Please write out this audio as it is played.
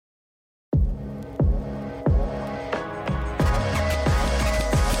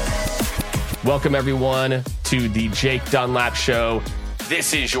Welcome, everyone, to the Jake Dunlap Show.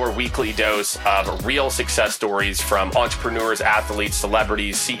 This is your weekly dose of real success stories from entrepreneurs, athletes,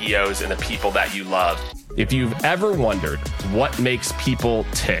 celebrities, CEOs, and the people that you love. If you've ever wondered what makes people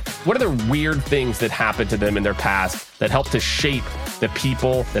tick, what are the weird things that happened to them in their past that help to shape the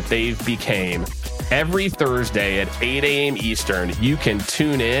people that they've became, every Thursday at 8 a.m. Eastern, you can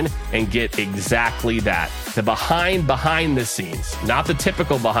tune in and get exactly that. The behind the scenes, not the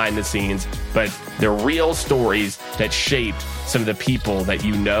typical behind the scenes, but the real stories that shaped some of the people that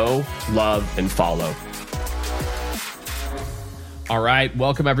you know, love, and follow. All right,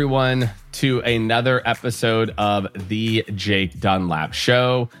 welcome everyone to another episode of the Jake Dunlap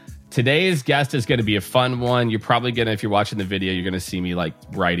Show. Today's guest is going to be a fun one. You're probably going to, if you're watching the video, you're going to see me like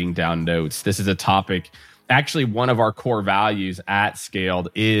writing down notes. This is a topic, actually one of our core values at Scaled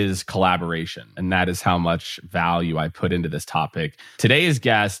is collaboration. And that is how much value I put into this topic. Today's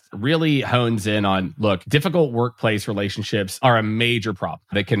guest really hones in on, look, difficult workplace relationships are a major problem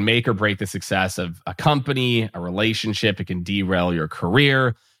that can make or break the success of a company, a relationship. It can derail your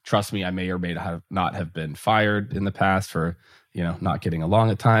career. Trust me, I may or may not have been fired in the past for not getting along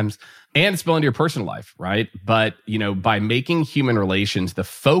at times, and spill into your personal life, right? But, by making human relations the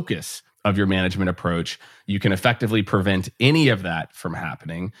focus of your management approach, you can effectively prevent any of that from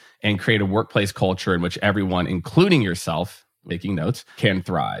happening and create a workplace culture in which everyone, including yourself, making notes, can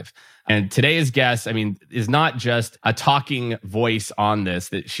thrive. And today's guest, is not just a talking voice on this,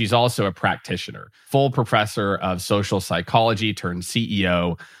 that she's also a practitioner, full professor of social psychology turned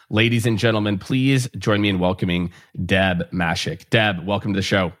CEO. Ladies and gentlemen, please join me in welcoming Deb Mashek. Deb, welcome to the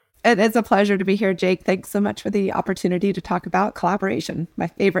show. It is a pleasure to be here, Jake. Thanks so much for the opportunity to talk about collaboration, my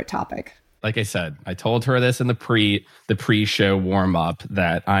favorite topic. Like I said, I told her this in the pre-show warm-up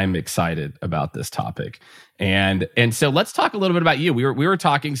that I'm excited about this topic. And so let's talk a little bit about you. We were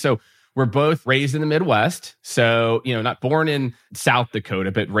talking, so we're both raised in the Midwest. So, not born in South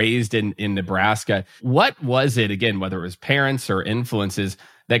Dakota, but raised in Nebraska. What was it, again, whether it was parents or influences,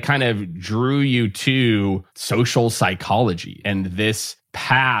 that kind of drew you to social psychology and this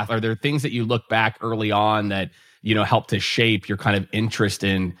path? Are there things that you look back early on that, helped to shape your kind of interest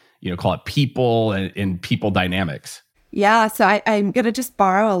in, call it people and people dynamics? Yeah, so I'm going to just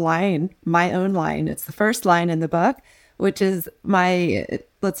borrow a line, my own line. It's the first line in the book, which is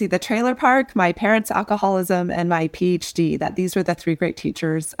the trailer park, my parents' alcoholism, and my Ph.D. That these were the three great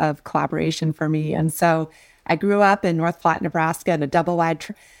teachers of collaboration for me. And so I grew up in North Platte, Nebraska, in a double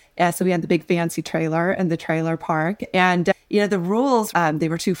wide. So we had the big fancy trailer in the trailer park. And, the rules, they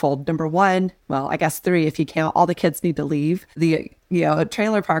were twofold. Number one, well, I guess three, if you count, all the kids need to leave the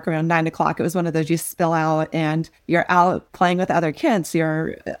trailer park around 9 o'clock. It was one of those you spill out and you're out playing with other kids.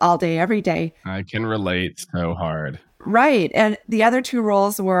 You're all day, every day. I can relate so hard. Right. And the other two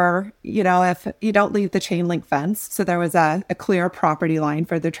rules were, if you don't leave the chain link fence. So there was a clear property line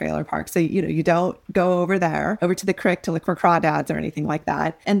for the trailer park. So, you don't go over to the creek to look for crawdads or anything like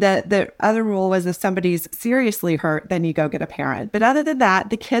that. And the other rule was if somebody's seriously hurt, then you go get a parent. But other than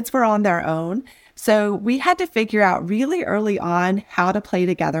that, the kids were on their own. So we had to figure out really early on how to play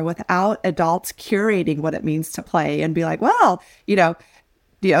together without adults curating what it means to play and be like, well,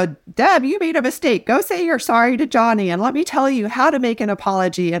 Deb, you made a mistake. Go say you're sorry to Johnny and let me tell you how to make an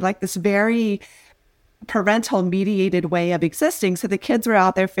apology, and like this very parental mediated way of existing. So the kids were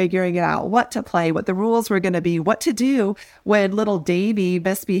out there figuring it out, what to play, what the rules were going to be, what to do when little Davy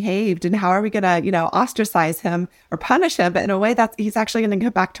misbehaved, and how are we going to, ostracize him or punish him, but in a way that he's actually going to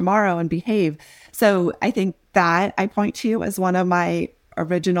come back tomorrow and behave. So I think that I point to as one of my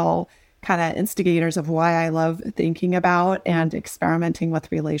original kind of instigators of why I love thinking about and experimenting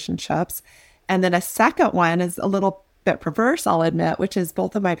with relationships. And then a second one is a little bit perverse, I'll admit, which is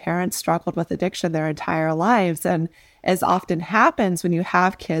both of my parents struggled with addiction their entire lives. And as often happens when you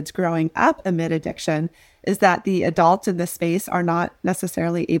have kids growing up amid addiction, is that the adults in this space are not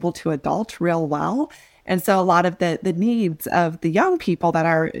necessarily able to adult real well. And so a lot of the needs of the young people that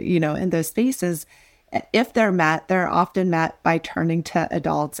are, in those spaces, if they're met, they're often met by turning to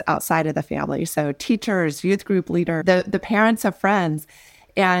adults outside of the family. So teachers, youth group leader, the parents of friends.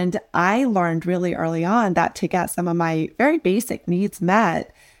 And I learned really early on that to get some of my very basic needs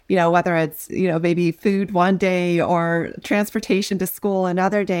met, whether it's, maybe food one day or transportation to school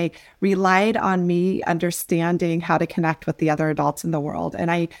another day, relied on me understanding how to connect with the other adults in the world. And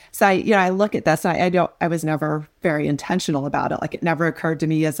I look at this, and I was never very intentional about it. Like it never occurred to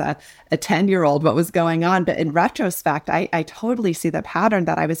me as a 10-year-old what was going on. But in retrospect, I totally see the pattern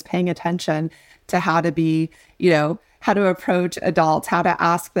that I was paying attention to how to be, how to approach adults, how to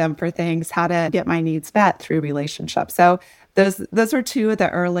ask them for things, how to get my needs met through relationships. So those were two of the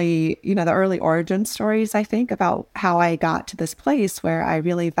early, the early origin stories, I think, about how I got to this place where I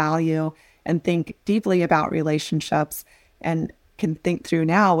really value and think deeply about relationships and can think through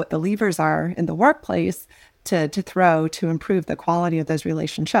now what the levers are in the workplace to throw to improve the quality of those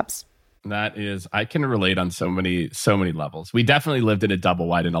relationships. That is, I can relate on so many levels. We definitely lived in a double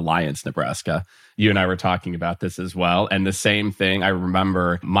wide in Alliance, Nebraska. You and I were talking about this as well. And the same thing, I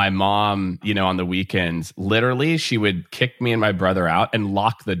remember my mom, on the weekends, literally, she would kick me and my brother out and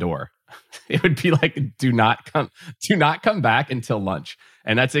lock the door. It would be like, do not come back until lunch.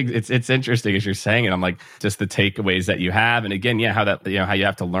 And it's interesting as you're saying it. I'm like, just the takeaways that you have. And again, how you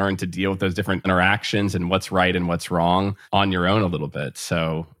have to learn to deal with those different interactions and what's right and what's wrong on your own a little bit.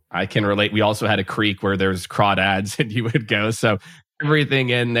 So I can relate. We also had a creek where there's crawdads and you would go. So everything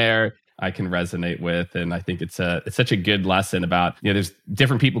in there I can resonate with. And I think it's such a good lesson about, there's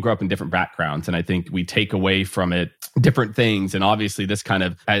different people grow up in different backgrounds. And I think we take away from it different things. And obviously this kind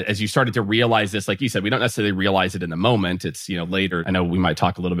of, as you started to realize this, like you said, we don't necessarily realize it in the moment. It's, later. I know we might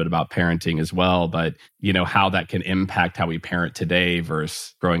talk a little bit about parenting as well, but how that can impact how we parent today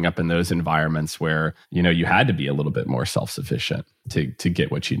versus growing up in those environments where, you had to be a little bit more self-sufficient to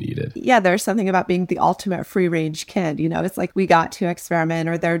get what you needed. Yeah, there's something about being the ultimate free range kid. It's like we got to experiment,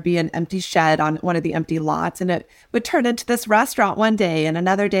 or there'd be an empty shed on one of the empty lots and it would turn into this restaurant one day, and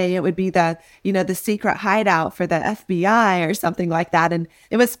another day it would be the secret hideout for the FBI or something like that. And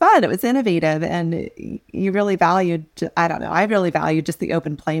it was fun. It was innovative. And you really valued, I really valued just the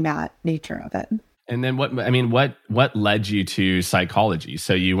open playmat nature of it. And then what led you to psychology?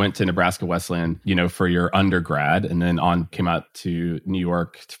 So you went to Nebraska Wesleyan, for your undergrad, and then came out to New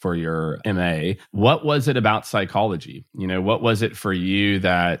York for your MA. What was it about psychology? What was it for you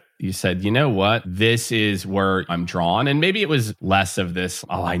that you said, what, this is where I'm drawn? And maybe it was less of this,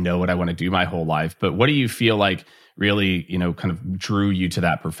 I know what I want to do my whole life. But what do you feel like really, kind of drew you to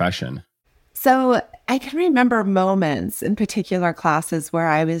that profession? So I can remember moments in particular classes where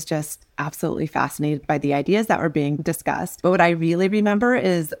I was just absolutely fascinated by the ideas that were being discussed. But what I really remember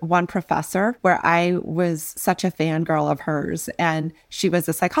is one professor where I was such a fangirl of hers. And she was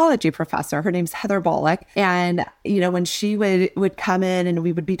a psychology professor. Her name's Heather Bullock. And, when she would come in and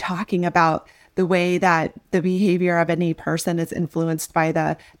we would be talking about the way that the behavior of any person is influenced by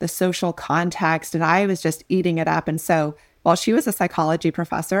the social context. And I was just eating it up. And so while she was a psychology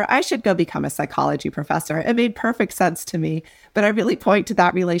professor, I should go become a psychology professor. It made perfect sense to me. But I really point to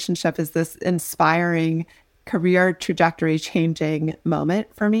that relationship as this inspiring, career trajectory changing moment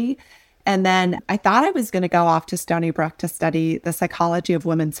for me. And then I thought I was going to go off to Stony Brooke to study the psychology of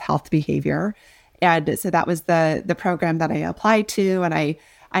women's health behavior. And so that was the program that I applied to. And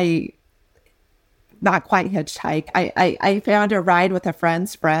I not quite hitchhike. I found a ride with a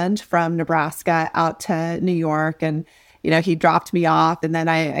friend's friend from Nebraska out to New York, and he dropped me off, and then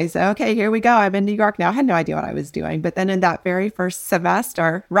I said, okay, here we go. I'm in New York now. I had no idea what I was doing. But then in that very first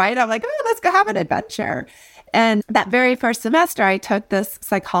semester, right, I'm like, let's go have an adventure. And that very first semester, I took this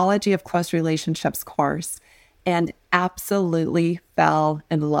psychology of close relationships course and absolutely fell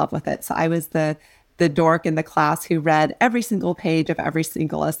in love with it. So I was the dork in the class who read every single page of every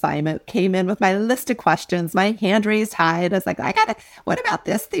single assignment, came in with my list of questions, my hand raised high. And I was like, what about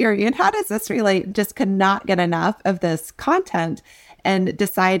this theory? And how does this relate? Just could not get enough of this content, and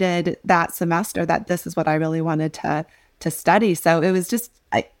decided that semester that this is what I really wanted to study. So it was just,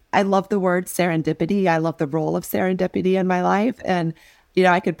 I love the word serendipity. I love the role of serendipity in my life. And,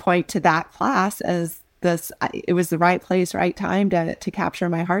 I could point to that class as it was the right place, right time to capture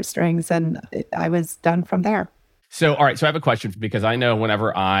my heartstrings. And I was done from there. So, all right. So I have a question, because I know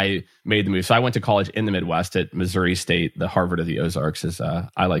whenever I made the move, so I went to college in the Midwest at Missouri State, the Harvard of the Ozarks, as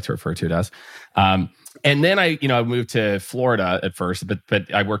I like to refer to it as. And then I moved to Florida at first,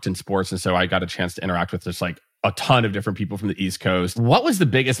 but I worked in sports. And so I got a chance to interact with just like a ton of different people from the East Coast. What was the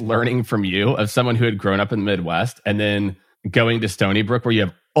biggest learning from you of someone who had grown up in the Midwest and then going to Stony Brook, where you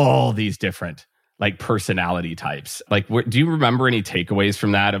have all these different like personality types? Like, do you remember any takeaways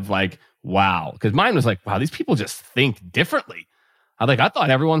from that of like, wow? Because mine was like, wow, these people just think differently. I thought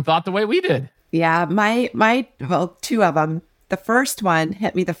everyone thought the way we did. Yeah, well, two of them. The first one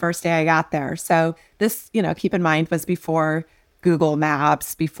hit me the first day I got there. So this, keep in mind, was before Google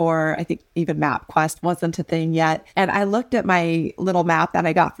Maps, before I think even MapQuest wasn't a thing yet. And I looked at my little map that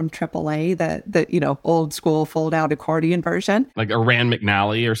I got from AAA, the old school fold out accordion version. Like a Rand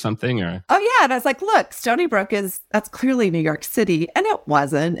McNally or something? Or Oh yeah. And I was like, look, Stony Brook that's clearly New York City. And it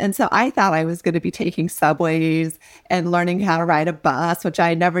wasn't. And so I thought I was going to be taking subways and learning how to ride a bus, which I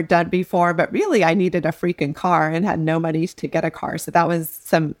had never done before. But really, I needed a freaking car and had no money to get a car. So that was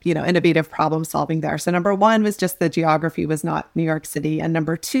some, innovative problem solving there. So number one was just the geography was not New York City. And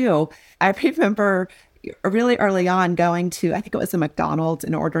number two, I remember really early on going to, I think it was a McDonald's,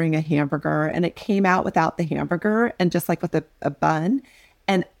 and ordering a hamburger, and it came out without the hamburger and just like with a bun.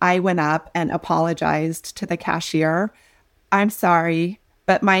 And I went up and apologized to the cashier. I'm sorry,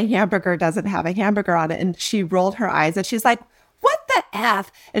 but my hamburger doesn't have a hamburger on it. And she rolled her eyes and she's like, what the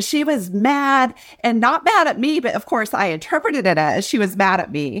F? And she was mad, and not mad at me, but of course I interpreted it as she was mad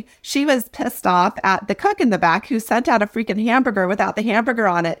at me. She was pissed off at the cook in the back who sent out a freaking hamburger without the hamburger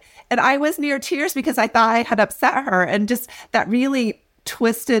on it. And I was near tears because I thought I had upset her, and just that really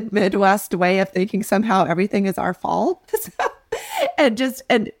twisted Midwest way of thinking somehow everything is our fault.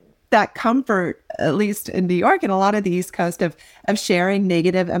 and that comfort, at least in New York and a lot of the East Coast, of sharing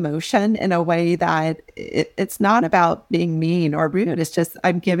negative emotion in a way that it's not about being mean or rude. It's just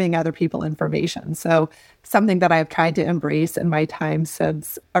I'm giving other people information. So something that I've tried to embrace in my time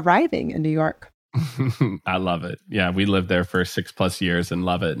since arriving in New York. I love it. Yeah, we lived there for 6+ years and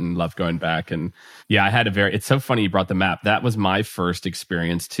love it and love going back. And yeah, it's so funny you brought the map. That was my first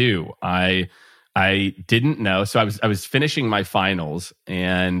experience too. I didn't know. So I was finishing my finals,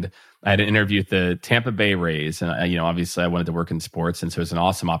 and I had an interview with the Tampa Bay Rays. And, obviously I wanted to work in sports. And so it was an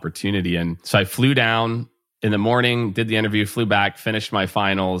awesome opportunity. And so I flew down in the morning, did the interview, flew back, finished my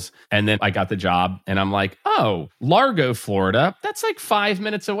finals. And then I got the job, and I'm like, oh, Largo, Florida, that's like 5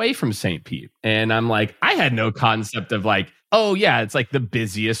 minutes away from St. Pete. And I'm like, I had no concept of like, oh yeah, it's like the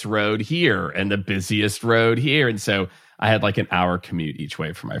busiest road here and the busiest road here. And so I had like an hour commute each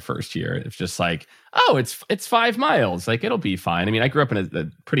way for my first year. It's just like, oh, it's 5 miles. Like, it'll be fine. I mean, I grew up in a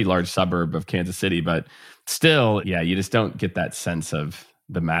pretty large suburb of Kansas City, but still, yeah, you just don't get that sense of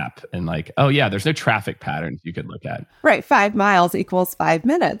the map and like, oh yeah, there's no traffic patterns you could look at. Right. 5 miles equals 5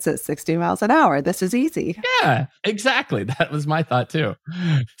 minutes at 60 miles an hour. This is easy. Yeah, exactly. That was my thought too.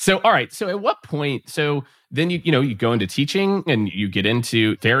 So, all right. So at what point, so then you go into teaching and you get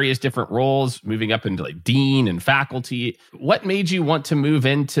into various different roles, moving up into like dean and faculty. What made you want to move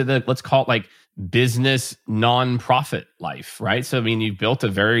into the, let's call it like business nonprofit life, right? So, I mean, you've built a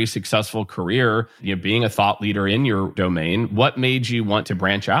very successful career, being a thought leader in your domain. What made you want to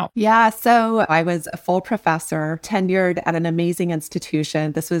branch out? Yeah. So I was a full professor, tenured at an amazing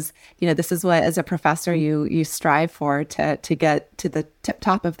institution. This is what, as a professor, you strive for, to get to the tip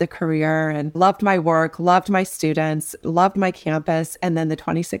top of the career, and loved my work, loved my students, loved my campus. And then the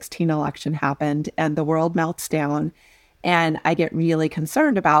 2016 election happened and the world melts down. And I get really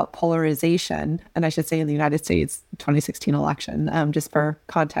concerned about polarization. And I should say in the United States, 2016 election, just for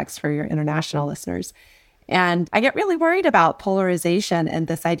context for your international listeners. And I get really worried about polarization and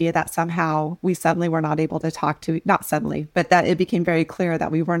this idea that somehow we suddenly were not able to talk to, not suddenly, but that it became very clear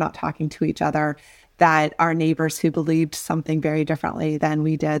that we were not talking to each other, that our neighbors who believed something very differently than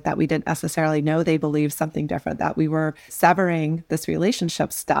we did, that we didn't necessarily know they believed something different, that we were severing this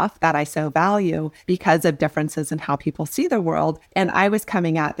relationship stuff that I so value because of differences in how people see the world. And I was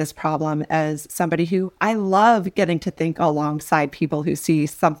coming at this problem as somebody who I love getting to think alongside people who see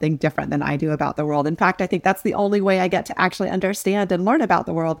something different than I do about the world. In fact, I think that's the only way I get to actually understand and learn about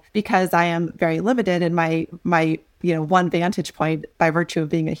the world, because I am very limited in my one vantage point by virtue of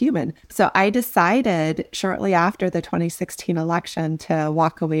being a human. So I decided shortly after the 2016 election to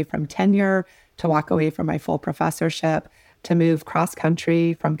walk away from tenure, to walk away from my full professorship, to move cross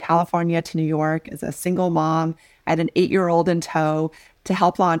country from California to New York as a single mom. I had an 8-year-old in tow, to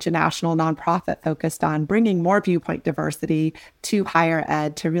help launch a national nonprofit focused on bringing more viewpoint diversity to higher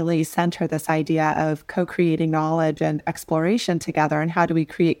ed, to really center this idea of co-creating knowledge and exploration together. And how do we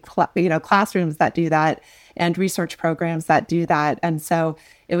create classrooms that do that, and research programs that do that? And so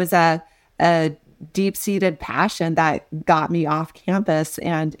it was a deep-seated passion that got me off campus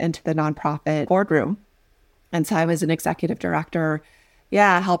and into the nonprofit boardroom. And so I was an executive director.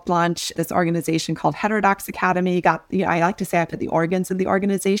 Helped launch this organization called Heterodox Academy. I like to say I put the organs in the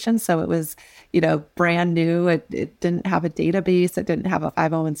organization. So it was, brand new. It didn't have a database. It didn't have a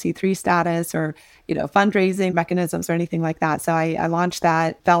 501c3 status or, fundraising mechanisms or anything like that. So I launched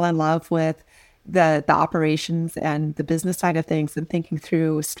that, fell in love with the operations and the business side of things, and thinking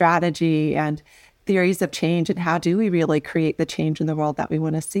through strategy and theories of change and how do we really create the change in the world that we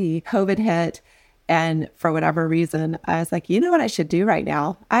want to see. COVID hit. And for whatever reason, I was like, you know what I should do right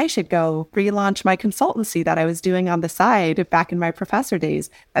now? I should go relaunch my consultancy that I was doing on the side back in my professor days.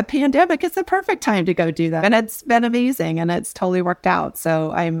 A pandemic is the perfect time to go do that. And it's been amazing and it's totally worked out.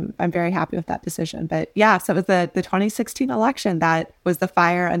 So I'm very happy with that decision. But yeah, so it was the 2016 election that was the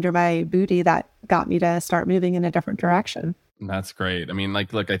fire under my booty that got me to start moving in a different direction. That's great. I mean,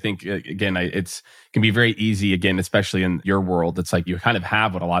 like, look, I think, again, it can be very easy, again, especially in your world. It's like you kind of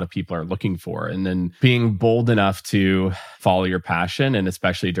have what a lot of people are looking for. And then being bold enough to follow your passion. And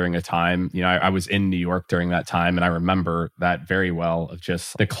especially during a time, I was in New York during that time. And I remember that very well, of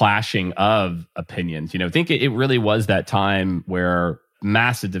just the clashing of opinions. I think it really was that time where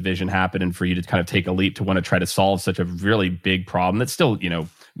massive division happened, and for you to kind of take a leap to want to try to solve such a really big problem that's still,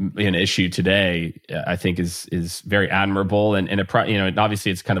 an issue today, I think is very admirable. And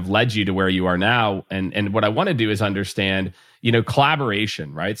obviously it's kind of led you to where you are now. And what I want to do is understand,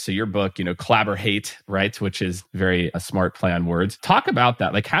 collaboration, right? So your book, Collaborate, right? Which is a smart play on words. Talk about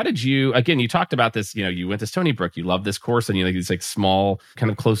that. Like, how did you, again, you talked about this, you went to Stony Brooke, you love this course, and these like small kind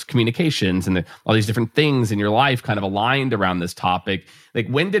of close communications and all these different things in your life kind of aligned around this topic. Like,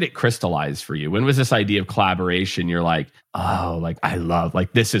 when did it crystallize for you? When was this idea of collaboration? You're like, oh, like I love,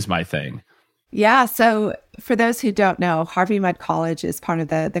 like, this is my thing. Yeah. So for those who don't know, Harvey Mudd College is part of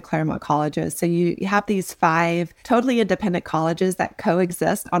the Claremont colleges. So you have these 5 totally independent colleges that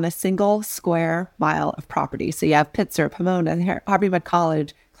coexist on a single square mile of property. So you have Pitzer, Pomona, Harvey Mudd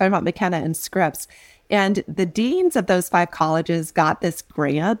College, Claremont McKenna, and Scripps. And the deans of those 5 colleges got this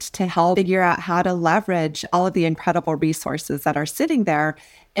grant to help figure out how to leverage all of the incredible resources that are sitting there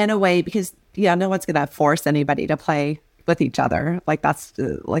in a way, because no one's going to force anybody to play with each other. Like, that's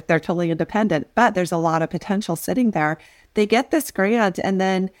like, they're totally independent, but there's a lot of potential sitting there. They get this grant, and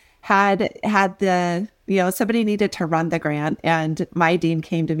then had the, somebody needed to run the grant. And my dean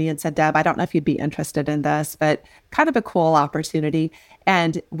came to me and said, Deb, I don't know if you'd be interested in this, but kind of a cool opportunity.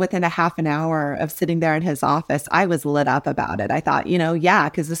 And within a half an hour of sitting there in his office, I was lit up about it. I thought, yeah,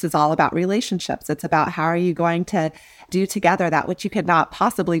 because this is all about relationships. It's about how are you going to do together that which you could not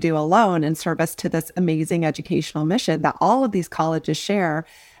possibly do alone in service to this amazing educational mission that all of these colleges share.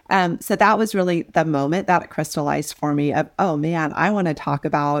 So that was really the moment that it crystallized for me of, oh man, I want to talk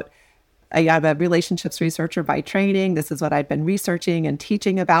about, I'm a relationships researcher by training. This is what I'd been researching and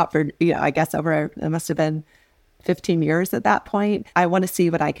teaching about for, I guess it must have been 15 years at that point. I want to see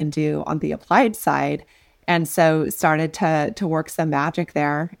what I can do on the applied side. And so started to work some magic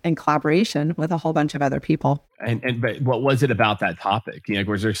there in collaboration with a whole bunch of other people. But what was it about that topic?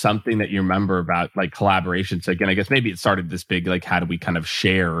 Was there something that you remember about like collaboration? So again, I guess maybe it started this big, like, how do we kind of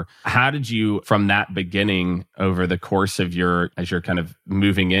share? How did you, from that beginning over the course of as you're kind of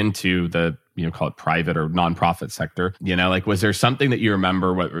moving into the, call it private or nonprofit sector, like, was there something that you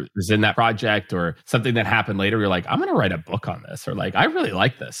remember what was in that project, or something that happened later? You're like, I'm going to write a book on this, or like, I really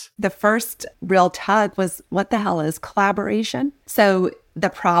like this. The first real tug was, what the hell is collaboration? So the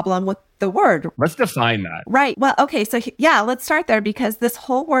problem with the word. Let's define that. Right. Well, okay. So yeah, let's start there, because this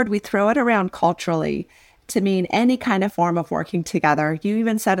whole word, we throw it around culturally to mean any kind of form of working together. You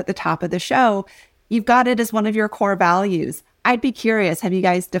even said at the top of the show, you've got it as one of your core values. I'd be curious, have you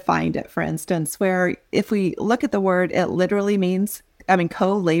guys defined it, for instance, where if we look at the word, it literally means,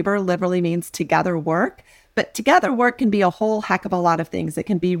 co-labor literally means together work. But together work can be a whole heck of a lot of things. It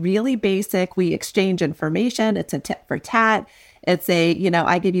can be really basic. We exchange information. It's a tit for tat. It's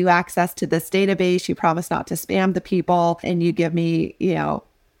I give you access to this database. You promise not to spam the people, and you give me,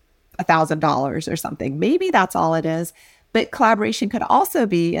 $1,000 or something. Maybe that's all it is. But collaboration could also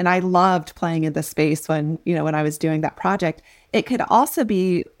be, and I loved playing in this space when I was doing that project, it could also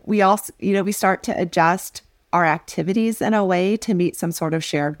be, we start to adjust our activities in a way to meet some sort of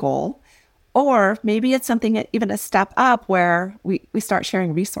shared goal. Or maybe it's something even a step up where we start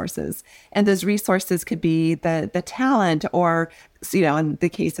sharing resources. And those resources could be the talent, or, in the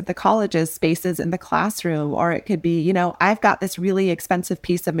case of the colleges, spaces in the classroom. Or it could be, I've got this really expensive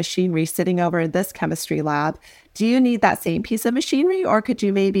piece of machinery sitting over in this chemistry lab. Do you need that same piece of machinery? Or could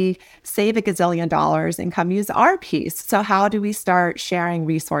you maybe save $1 gazillion and come use our piece? So how do we start sharing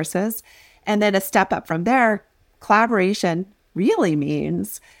resources? And then a step up from there, collaboration really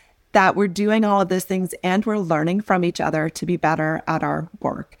means that we're doing all of those things and we're learning from each other to be better at our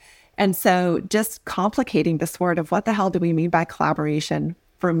work. And so just complicating this word of what the hell do we mean by collaboration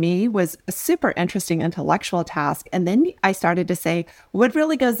for me was a super interesting intellectual task. And then I started to say, what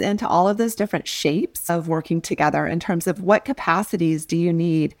really goes into all of those different shapes of working together in terms of what capacities do you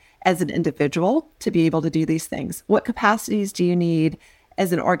need as an individual to be able to do these things? What capacities do you need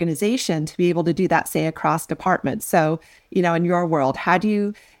as an organization to be able to do that, say, across departments? So, in your world,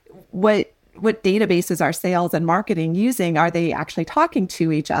 what what databases are sales and marketing using? Are they actually talking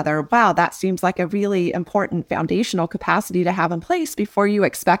to each other? Wow, that seems like a really important foundational capacity to have in place before you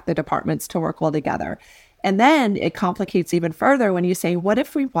expect the departments to work well together. And then it complicates even further when you say, what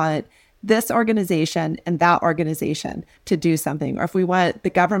if we want this organization and that organization to do something? Or if we want the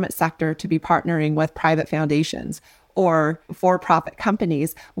government sector to be partnering with private foundations or for-profit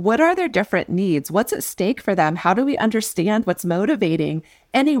companies, what are their different needs? What's at stake for them? How do we understand what's motivating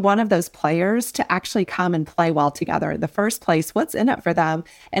any one of those players to actually come and play well together in the first place? What's in it for them?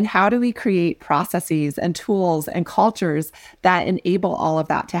 And how do we create processes and tools and cultures that enable all of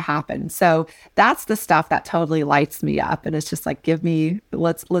that to happen? So that's the stuff that totally lights me up. And it's just like,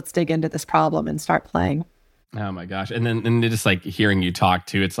 let's dig into this problem and start playing. Oh my gosh. And just like hearing you talk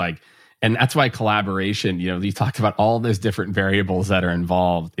too, it's like, and that's why collaboration, you talked about all those different variables that are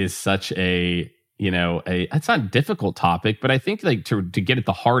involved is such it's not a difficult topic, but I think like to get at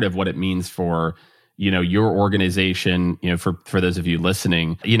the heart of what it means for, your organization, for those of you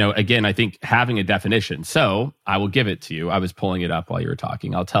listening, again, I think having a definition. So I will give it to you. I was pulling it up while you were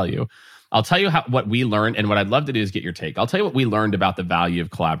talking. I'll tell you what we learned, and what I'd love to do is get your take. I'll tell you what we learned about the value of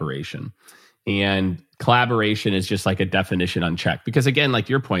collaboration. And collaboration is just like a definition unchecked. Because again, like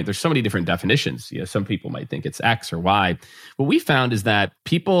your point, there's so many different definitions. Some people might think it's X or Y. What we found is that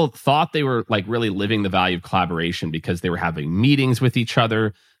people thought they were like really living the value of collaboration because they were having meetings with each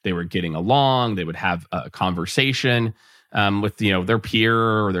other. They were getting along. They would have a conversation with, their peer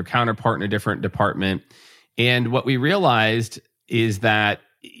or their counterpart in a different department. And what we realized is that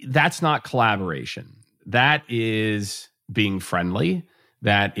that's not collaboration. That is being friendly.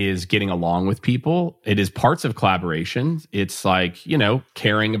 That is getting along with people. It is parts of collaboration. It's like,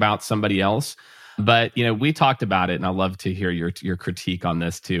 caring about somebody else. But, we talked about it, and I'd love to hear your critique on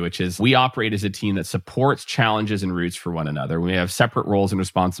this too, which is we operate as a team that supports challenges and roots for one another. We have separate roles and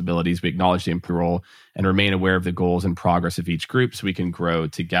responsibilities. We acknowledge the input role and remain aware of the goals and progress of each group so we can grow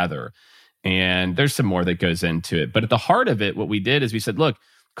together. And there's some more that goes into it. But at the heart of it, what we did is we said, look,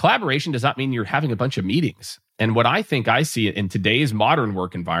 collaboration does not mean you're having a bunch of meetings. And what I think I see in today's modern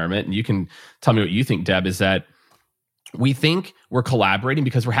work environment, and you can tell me what you think, Deb, is that we think we're collaborating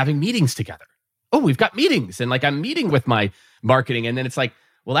because we're having meetings together. Oh, we've got meetings. And like I'm meeting with my marketing. And then it's like,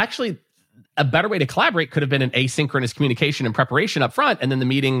 well, actually, a better way to collaborate could have been an asynchronous communication and preparation up front. And then the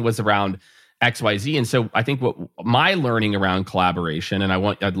meeting was around XYZ. And so I think what my learning around collaboration, and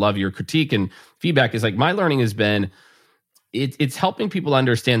I'd love your critique and feedback, is like my learning has been, it's helping people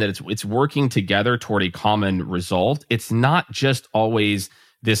understand that it's working together toward a common result. It's not just always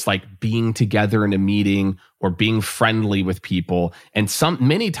this like being together in a meeting or being friendly with people. And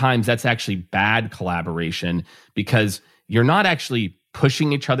many times that's actually bad collaboration because you're not actually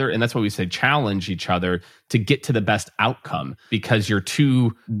pushing each other. And that's why we say challenge each other to get to the best outcome because you're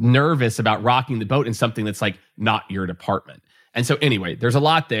too nervous about rocking the boat in something that's like not your department. And so anyway, there's a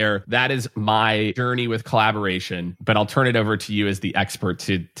lot there. That is my journey with collaboration, but I'll turn it over to you as the expert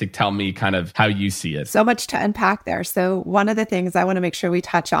to tell me kind of how you see it. So much to unpack there. So one of the things I want to make sure we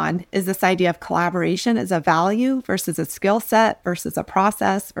touch on is this idea of collaboration as a value versus a skill set versus a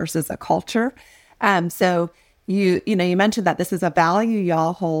process versus a culture. So you mentioned that this is a value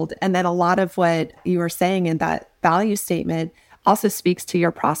y'all hold, and then a lot of what you were saying in that value statement also speaks to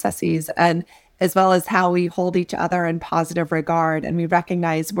your processes and as well as how we hold each other in positive regard. And we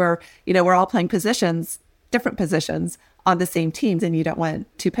recognize we're all playing different positions on the same teams, and you don't want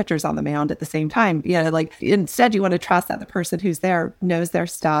two pitchers on the mound at the same time. Instead you want to trust that the person who's there knows their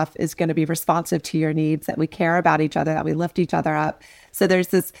stuff, is going to be responsive to your needs, that we care about each other, that we lift each other up. So there's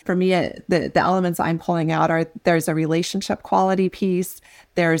this, for me, the elements I'm pulling out are there's a relationship quality piece.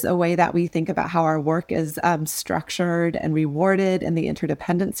 There's a way that we think about how our work is structured and rewarded and the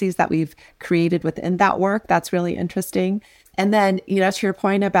interdependencies that we've created within that work. That's really interesting. And then, to your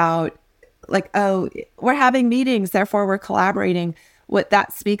point about like, oh, we're having meetings, therefore we're collaborating. What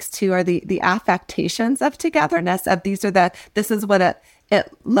that speaks to are the affectations of togetherness of this is what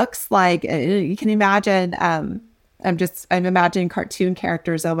it looks like. You can imagine, I'm imagining cartoon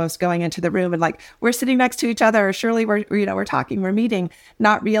characters almost going into the room and like, we're sitting next to each other. Surely we're talking, we're meeting,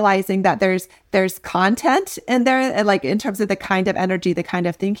 not realizing that there's content in there, and like in terms of the kind of energy, the kind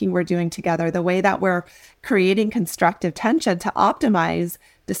of thinking we're doing together, the way that we're creating constructive tension to optimize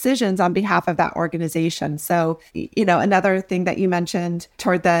decisions on behalf of that organization. So, another thing that you mentioned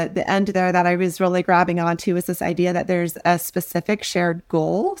toward the end there that I was really grabbing onto is this idea that there's a specific shared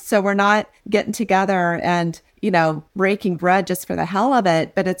goal. So we're not getting together and, breaking bread just for the hell of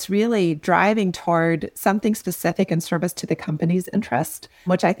it, but it's really driving toward something specific in service to the company's interest,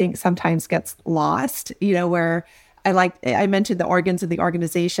 which I think sometimes gets lost, where I mentioned the organs of the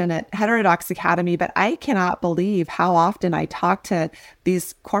organization at Heterodox Academy, but I cannot believe how often I talk to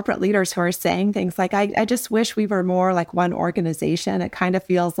these corporate leaders who are saying things like, I just wish we were more like one organization. It kind of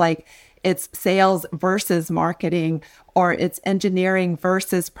feels like it's sales versus marketing, or it's engineering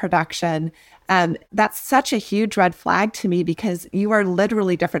versus production. That's such a huge red flag to me, because you are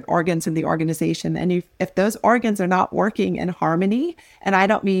literally different organs in the organization. And if those organs are not working in harmony, and I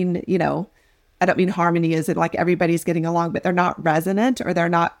don't mean harmony as in like everybody's getting along, but they're not resonant, or they're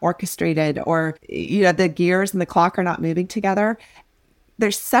not orchestrated, or, the gears and the clock are not moving together.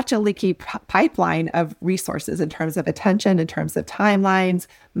 There's such a leaky pipeline of resources in terms of attention, in terms of timelines,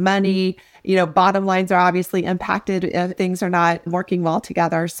 money, bottom lines are obviously impacted if things are not working well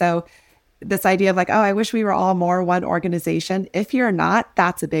together. So this idea of like, oh, I wish we were all more one organization. If you're not,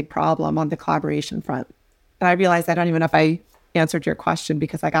 that's a big problem on the collaboration front. And I realized I don't even know if I answered your question,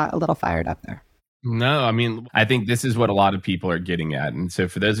 because I got a little fired up there. No, I mean, I think this is what a lot of people are getting at. And so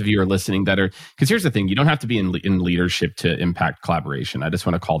for those of you who are listening because here's the thing, you don't have to be in leadership to impact collaboration. I just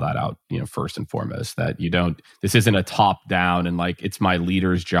want to call that out, first and foremost, that this isn't a top down and like, it's my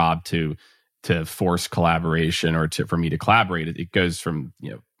leader's job to force collaboration or for me to collaborate. It goes from,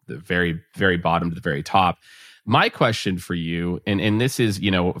 the very, very bottom to the very top. My question for you, and this is,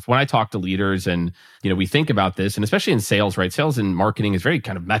 when I talk to leaders and, we think about this, and especially in sales, right? Sales and marketing is very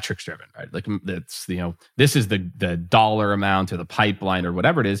kind of metrics driven, right? Like it's, this is the dollar amount or the pipeline or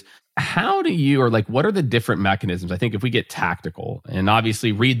whatever it is. How do you, or like, what are the different mechanisms? I think if we get tactical and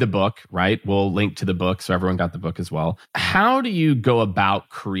obviously read the book, right? We'll link to the book, so everyone got the book as well. How do you go about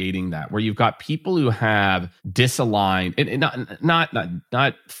creating that, where you've got people who have disaligned, and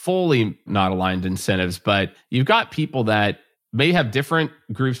not fully not aligned incentives, but you've got people that may have different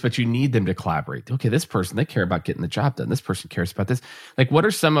groups, but you need them to collaborate. Okay, this person, they care about getting the job done. This person cares about this. Like, what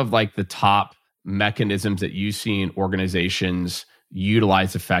are some of like the top mechanisms that you see in organizations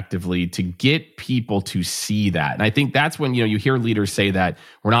utilize effectively to get people to see that? And I think that's when, you hear leaders say that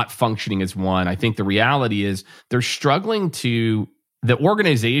we're not functioning as one. I think the reality is the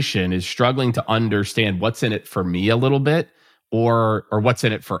organization is struggling to understand what's in it for me a little bit, or what's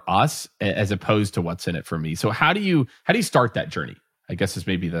in it for us, as opposed to what's in it for me. So how do you start that journey? I guess is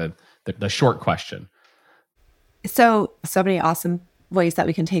maybe the short question. So many awesome ways that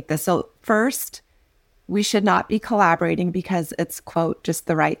we can take this. So first, we should not be collaborating because it's, quote, just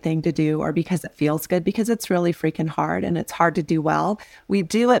the right thing to do, or because it feels good, because it's really freaking hard and it's hard to do well. We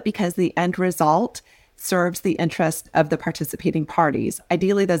do it because the end result serves the interest of the participating parties.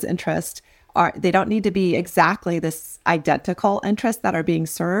 Ideally, those interests they don't need to be exactly this identical interests that are being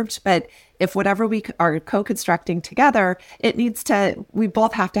served, but if whatever we are co-constructing together, we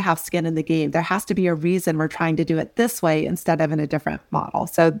both have to have skin in the game. There has to be a reason we're trying to do it this way instead of in a different model.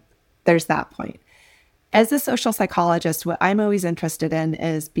 So there's that point. As a social psychologist, what I'm always interested in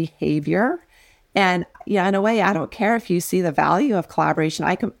is behavior. And in a way, I don't care if you see the value of collaboration.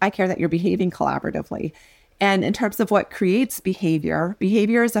 I care that you're behaving collaboratively. And in terms of what creates behavior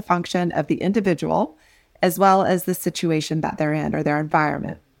is a function of the individual as well as the situation that they're in or their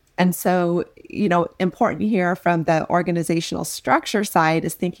environment. And so, important here from the organizational structure side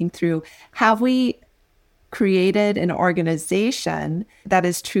is thinking through, have we created an organization that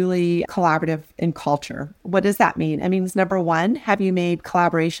is truly collaborative in culture? What does that mean? It means, number one, have you made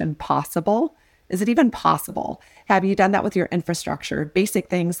collaboration possible? Is it even possible? Have you done that with your infrastructure? Basic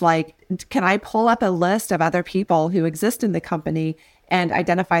things like, can I pull up a list of other people who exist in the company and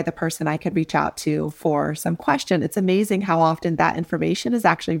identify the person I could reach out to for some question? It's amazing how often that information is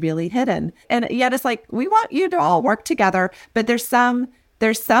actually really hidden. And yet it's like, we want you to all work together, but there's some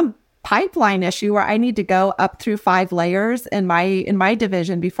pipeline issue where I need to go up through 5 layers in my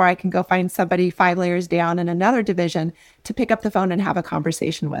division before I can go find somebody 5 layers down in another division to pick up the phone and have a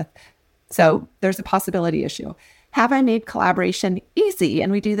conversation with. So there's a possibility issue. Have I made collaboration easy?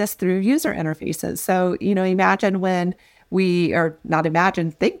 And we do this through user interfaces. So, think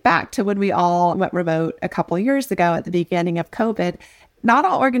back to when we all went remote a couple of years ago at the beginning of COVID. Not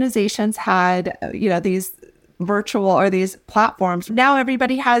all organizations had, these virtual or these platforms. Now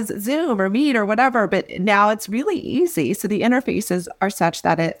everybody has Zoom or Meet or whatever, but now it's really easy. So the interfaces are such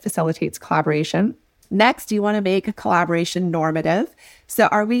that it facilitates collaboration. Next, you want to make a collaboration normative. So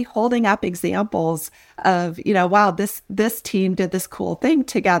are we holding up examples of, wow, this team did this cool thing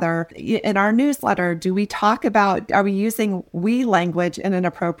together? In our newsletter, are we using we language in an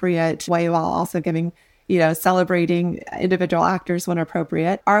appropriate way while also giving, celebrating individual actors when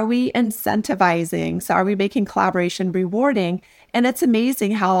appropriate? Are we incentivizing? So are we making collaboration rewarding? And it's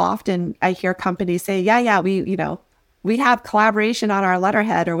amazing how often I hear companies say, yeah, We have collaboration on our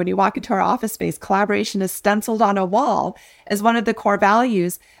letterhead, or when you walk into our office space, collaboration is stenciled on a wall as one of the core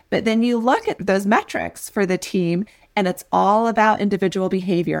values. But then you look at those metrics for the team, and it's all about individual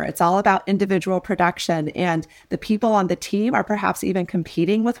behavior. It's all about individual production. And the people on the team are perhaps even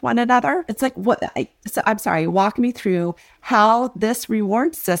competing with one another. It's like, walk me through how this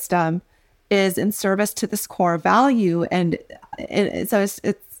reward system is in service to this core value. And so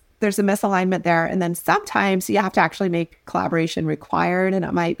there's a misalignment there. And then sometimes you have to actually make collaboration required. And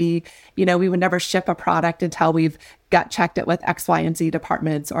it might be, we would never ship a product until we've checked it with X, Y, and Z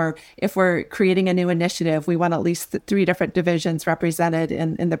departments. Or if we're creating a new initiative, we want at least 3 different divisions represented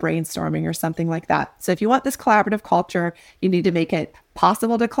in the brainstorming or something like that. So if you want this collaborative culture, you need to make it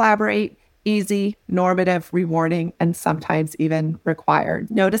possible to collaborate, easy, normative, rewarding, and sometimes even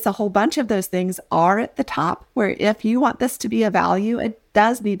required. Notice a whole bunch of those things are at the top, where if you want this to be a value, it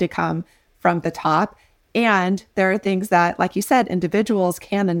does need to come from the top. And there are things that, like you said, individuals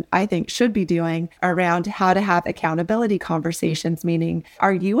can and I think should be doing around how to have accountability conversations, meaning,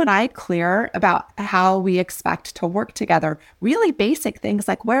 are you and I clear about how we expect to work together? Really basic things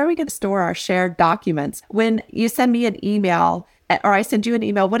like, where are we going to store our shared documents? When you send me an email, or I send you an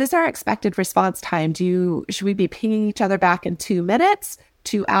email, what is our expected response time? Should we be pinging each other back in 2 minutes,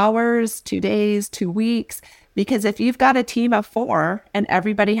 2 hours, 2 days, 2 weeks? Because if you've got a team of 4 and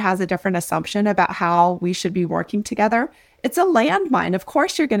everybody has a different assumption about how we should be working together, it's a landmine. Of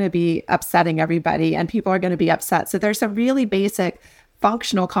course, you're going to be upsetting everybody and people are going to be upset. So there's some really basic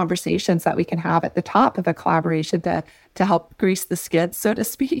functional conversations that we can have at the top of a collaboration to help grease the skids, so to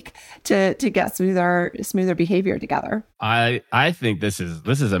speak, to get smoother behavior together. I think this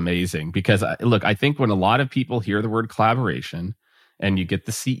is amazing because look, I think when a lot of people hear the word collaboration and you get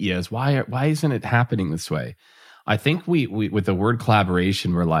the CEOs, why isn't it happening this way? I think we with the word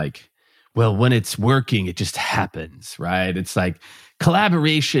collaboration, we're like, well, when it's working, it just happens, right? It's like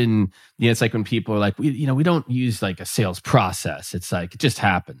collaboration, it's like when people are like, we don't use like a sales process. It's like, it just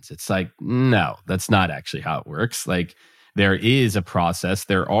happens. It's like, no, that's not actually how it works. Like there is a process.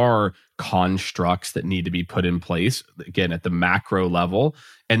 There are constructs that need to be put in place, again, at the macro level,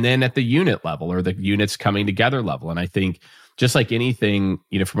 and then at the unit level or the units coming together level. And I think just like anything,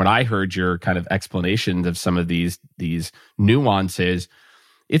 from what I heard, your kind of explanations of some of these nuances,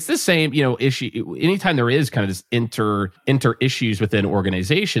 it's the same, issue. Anytime there is kind of this inter issues within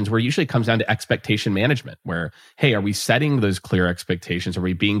organizations, where it usually comes down to expectation management, where, hey, are we setting those clear expectations? Are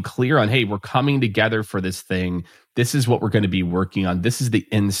we being clear on, hey, we're coming together for this thing. This is what we're going to be working on. This is the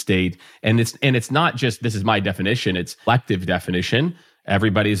end state. And it's not just, this is my definition, it's collective definition.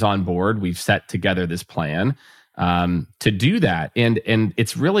 Everybody's on board. We've set together this plan to do that. And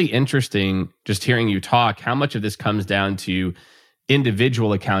it's really interesting just hearing you talk, how much of this comes down to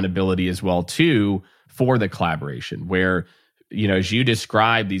individual accountability as well too for the collaboration, where as you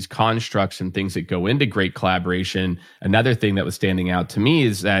describe these constructs and things that go into great collaboration. Another thing that was standing out to me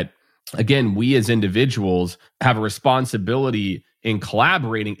is that, again, we as individuals have a responsibility in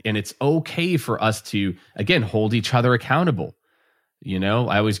collaborating, and it's okay for us to, again, hold each other accountable.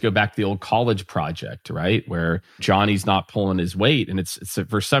 I always go back to the old college project, right? Where Johnny's not pulling his weight. And it's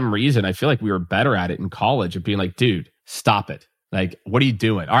for some reason, I feel like we were better at it in college of being like, dude, stop it. Like, what are you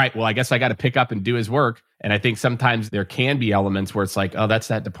doing? All right, well, I guess I got to pick up and do his work. And I think sometimes there can be elements where it's like, oh, that's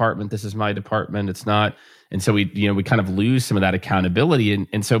that department. This is my department. It's not. And so we kind of lose some of that accountability.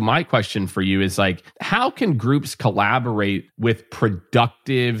 And so my question for you is like, how can groups collaborate with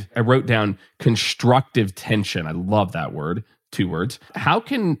productive, I wrote down constructive tension. I love that word, 2 words. How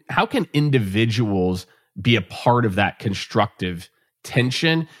can individuals be a part of that constructive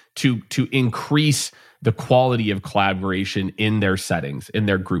tension to increase the quality of collaboration in their settings, in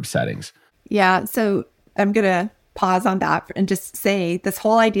their group settings? Yeah. So I'm going to pause on that and just say this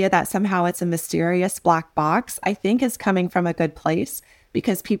whole idea that somehow it's a mysterious black box, I think is coming from a good place,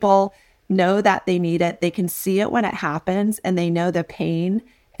 because people know that they need it. They can see it when it happens, and they know the pain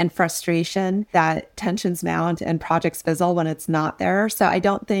and frustration that tensions mount and projects fizzle when it's not there. So I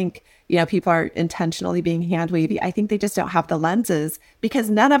don't think, people are intentionally being hand wavy. I think they just don't have the lenses,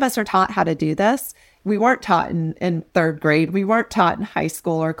 because none of us are taught how to do this. We weren't taught in 3rd grade. We weren't taught in high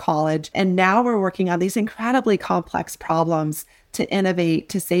school or college. And now we're working on these incredibly complex problems to innovate,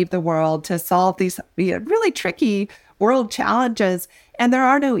 to save the world, to solve these really tricky world challenges. And there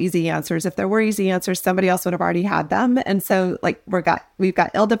are no easy answers. If there were easy answers, somebody else would have already had them. And so we've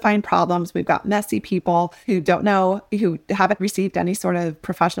got ill-defined problems. We've got messy people who don't know, who haven't received any sort of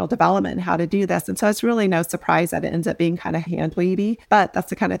professional development in how to do this. And so it's really no surprise that it ends up being kind of hand-wavy, but that's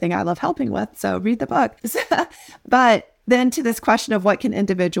the kind of thing I love helping with. So read the book. But then to this question of what can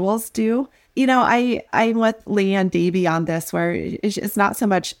individuals do, I'm with Lee and Davey on this, where it's not so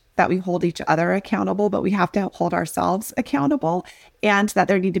much that we hold each other accountable, but we have to hold ourselves accountable, and that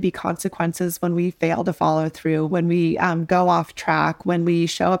there need to be consequences when we fail to follow through, when we go off track, when we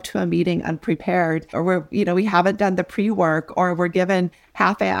show up to a meeting unprepared, or we haven't done the pre-work, or we're given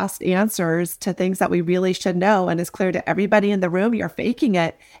half-assed answers to things that we really should know. And it's clear to everybody in the room, you're faking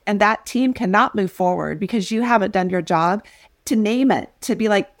it. And that team cannot move forward because you haven't done your job to name it, to be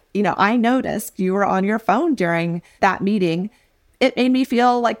like, I noticed you were on your phone during that meeting. It made me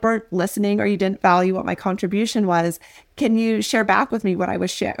feel like weren't listening, or you didn't value what my contribution was. Can you share back with me what I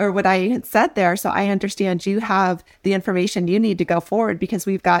was or what I had said there, so I understand you have the information you need to go forward, because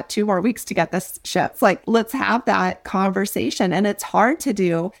we've got 2 more weeks to get this shipped. Like, let's have that conversation. And it's hard to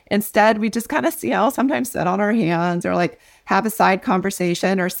do. Instead, we just kind of sometimes sit on our hands, or like have a side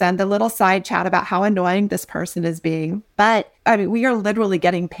conversation, or send a little side chat about how annoying this person is being. But we are literally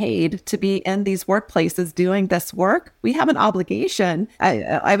getting paid to be in these workplaces doing this work. We have an obligation,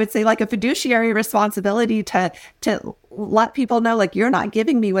 I would say, like a fiduciary responsibility to let people know, like, you're not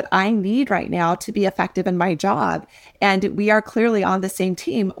giving me what I need right now to be effective in my job. And we are clearly on the same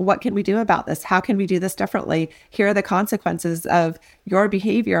team. What can we do about this? How can we do this differently? Here are the consequences of your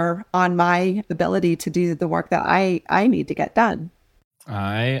behavior on my ability to do the work that I need to get done.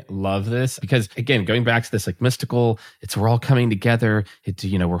 I love this because, again, going back to this like mystical, we're all coming together.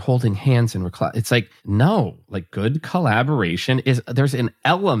 We're holding hands and it's like, no, like good collaboration there's an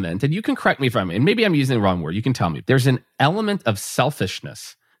element, and you can correct me if and maybe I'm using the wrong word. You can tell me. There's an element of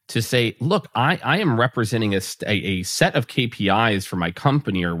selfishness to say, look, I am representing a set of KPIs for my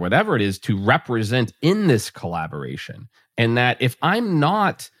company or whatever it is to represent in this collaboration. And that if I'm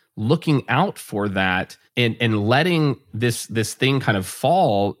not looking out for that and letting this thing kind of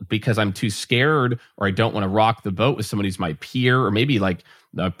fall because I'm too scared, or I don't want to rock the boat with somebody who's my peer, or maybe like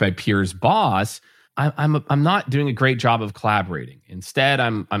my peer's boss, I'm not doing a great job of collaborating. Instead,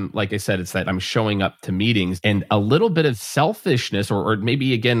 I'm like I said, it's that I'm showing up to meetings, and a little bit of selfishness, or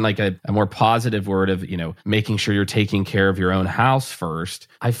maybe again like a more positive word of making sure you're taking care of your own house first,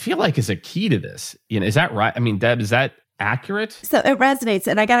 I feel like is a key to this. Is that right? I mean, Deb, is that accurate? So it resonates.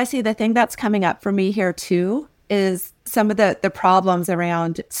 And I got to say, the thing that's coming up for me here too is some of the problems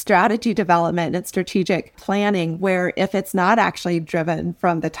around strategy development and strategic planning, where if it's not actually driven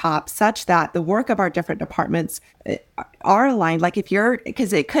from the top such that the work of our different departments are aligned, like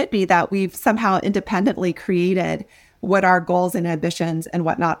because it could be that we've somehow independently created what our goals and ambitions and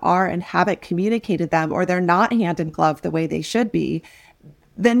whatnot are and haven't communicated them, or they're not hand in glove the way they should be.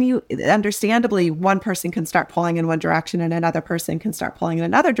 Then you understandably, one person can start pulling in one direction and another person can start pulling in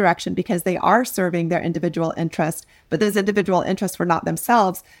another direction, because they are serving their individual interests. But those individual interests were not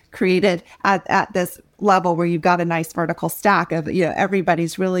themselves created at this level where you've got a nice vertical stack of,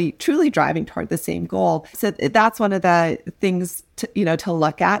 everybody's really truly driving toward the same goal. So that's one of the things to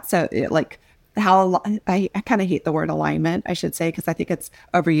look at. So how I kind of hate the word alignment, I should say, because I think it's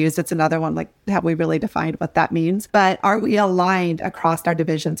overused. It's another one, like, have we really defined what that means? But are we aligned across our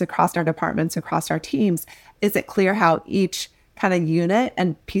divisions, across our departments, across our teams? Is it clear how each kind of unit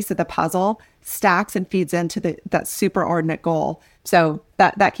and piece of the puzzle stacks and feeds into that superordinate goal? So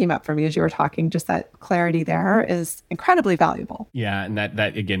that came up for me as you were talking. Just that clarity there is incredibly valuable. Yeah, and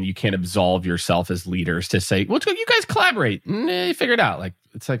that again, you can't absolve yourself as leaders to say, "Well, you guys collaborate, you figure it out." Like,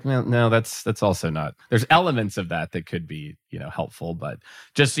 it's like, no, that's also not. There's elements of that could be helpful, but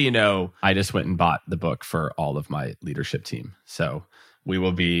just so you know, I just went and bought the book for all of my leadership team. So we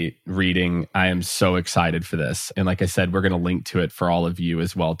will be reading. I am so excited for this. And like I said, we're going to link to it for all of you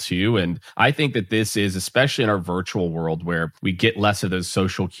as well too. And I think that this is, especially in our virtual world where we get less of those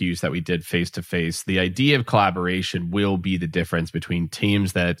social cues that we did face to face, the idea of collaboration will be the difference between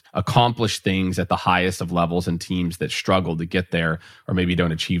teams that accomplish things at the highest of levels and teams that struggle to get there or maybe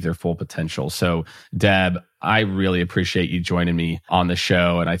don't achieve their full potential. So Deb, I really appreciate you joining me on the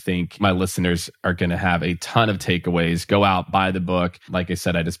show. And I think my listeners are going to have a ton of takeaways. Go out, buy the book. Like I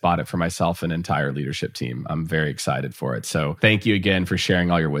said, I just bought it for myself and entire leadership team. I'm very excited for it. So thank you again for sharing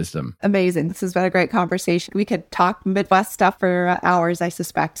all your wisdom. Amazing. This has been a great conversation. We could talk Midwest stuff for hours, I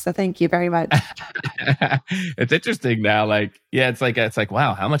suspect. So thank you very much. It's interesting now. It's like,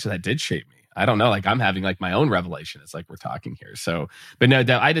 wow, how much of that did shape me? I don't know. Like, I'm having my own revelation. It's like we're talking here. So, but no,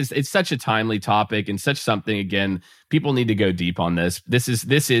 it's such a timely topic and such something, again, people need to go deep on this. This is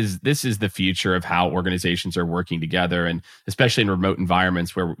the future of how organizations are working together, and especially in remote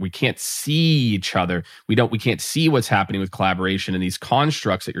environments where we can't see each other. We can't see what's happening with collaboration and these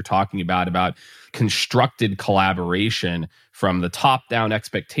constructs that you're talking about constructed collaboration from the top-down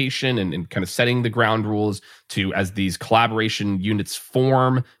expectation and kind of setting the ground rules to as these collaboration units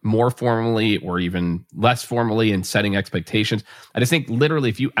form more formally or even less formally and setting expectations. I just think literally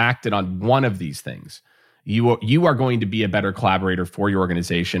if you acted on one of these things, you are going to be a better collaborator for your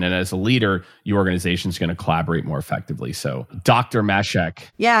organization. And as a leader, your organization is going to collaborate more effectively. So Dr. Mashek.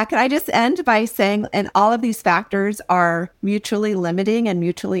 Yeah. Can I just end by saying, and all of these factors are mutually limiting and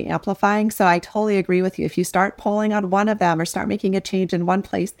mutually amplifying. So I totally agree with you. If you start pulling on one of them or start making a change in one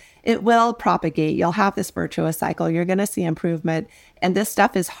place, it will propagate. You'll have this virtuous cycle. You're going to see improvement. And this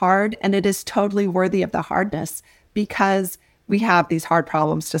stuff is hard, and it is totally worthy of the hardness because we have these hard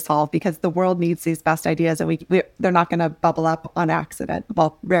problems to solve, because the world needs these best ideas, and they're not going to bubble up on accident.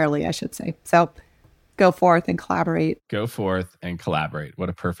 Well, rarely, I should say. So go forth and collaborate. Go forth and collaborate. What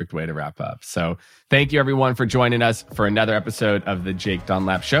a perfect way to wrap up. So thank you, everyone, for joining us for another episode of the Jake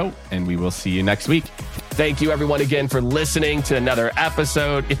Dunlap Show, and we will see you next week. Thank you, everyone, again for listening to another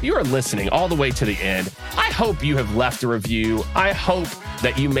episode. If you are listening all the way to the end, I hope you have left a review. I hope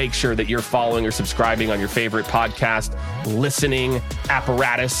that you make sure that you're following or subscribing on your favorite podcast listening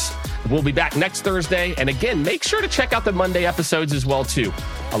apparatus. We'll be back next Thursday. And again, make sure to check out the Monday episodes as well, too.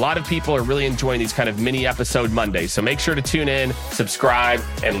 A lot of people are really enjoying these kind of mini episode Mondays. So make sure to tune in, subscribe,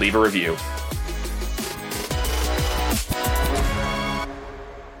 and leave a review.